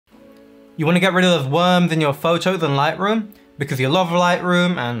You want to get rid of those worms in your photos in Lightroom because you love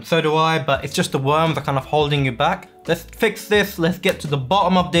Lightroom and so do I, but it's just the worms that are kind of holding you back. Let's fix this. Let's get to the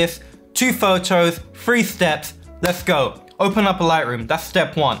bottom of this. 2 photos, 3 steps. Let's go. Open up a Lightroom. That's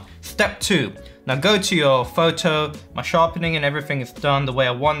step 1. Step 2. Now go to your photo. My sharpening and everything is done the way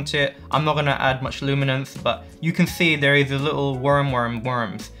I want it. I'm not gonna add much luminance, but you can see there is a little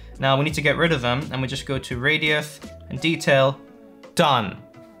worms. Now we need to get rid of them, and we just go to radius and detail. Done.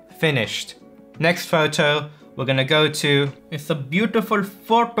 Finished. Next photo, we're gonna go to, it's a beautiful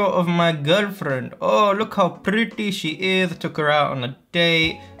photo of my girlfriend. Oh, look how pretty she is. I took her out on a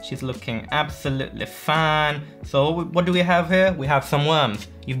date. She's looking absolutely fine. So what do we have here? We have some worms.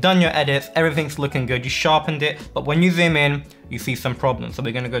 You've done your edits, everything's looking good. You sharpened it, but when you zoom in, you see some problems. So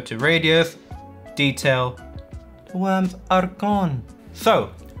we're gonna go to radius, detail. The worms are gone. So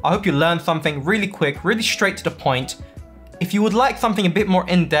I hope you learned something really quick, really straight to the point. If you would like something a bit more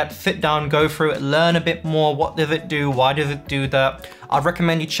in-depth, sit down, go through it, learn a bit more. What does it do? Why does it do that? I'd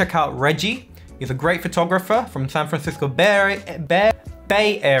recommend you check out Reggie. He's a great photographer from San Francisco Bay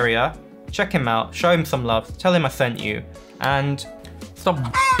Area. Check him out, show him some love, tell him I sent you, and stop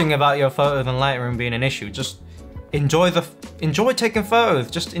b***ing about your photos and Lightroom being an issue. Just enjoy taking photos,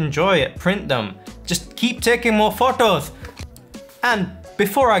 just enjoy it, print them. Just keep taking more photos. And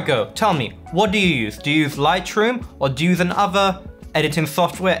before I go, tell me, what do you use? Do you use Lightroom or do you use another editing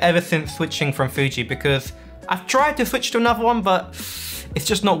software ever since switching from Fuji? Because I've tried to switch to another one, but it's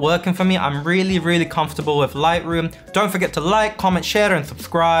just not working for me. I'm really comfortable with Lightroom. Don't forget to like, comment, share, and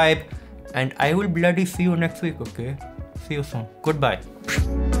subscribe. And I will bloody see you next week, okay? See you soon. Goodbye.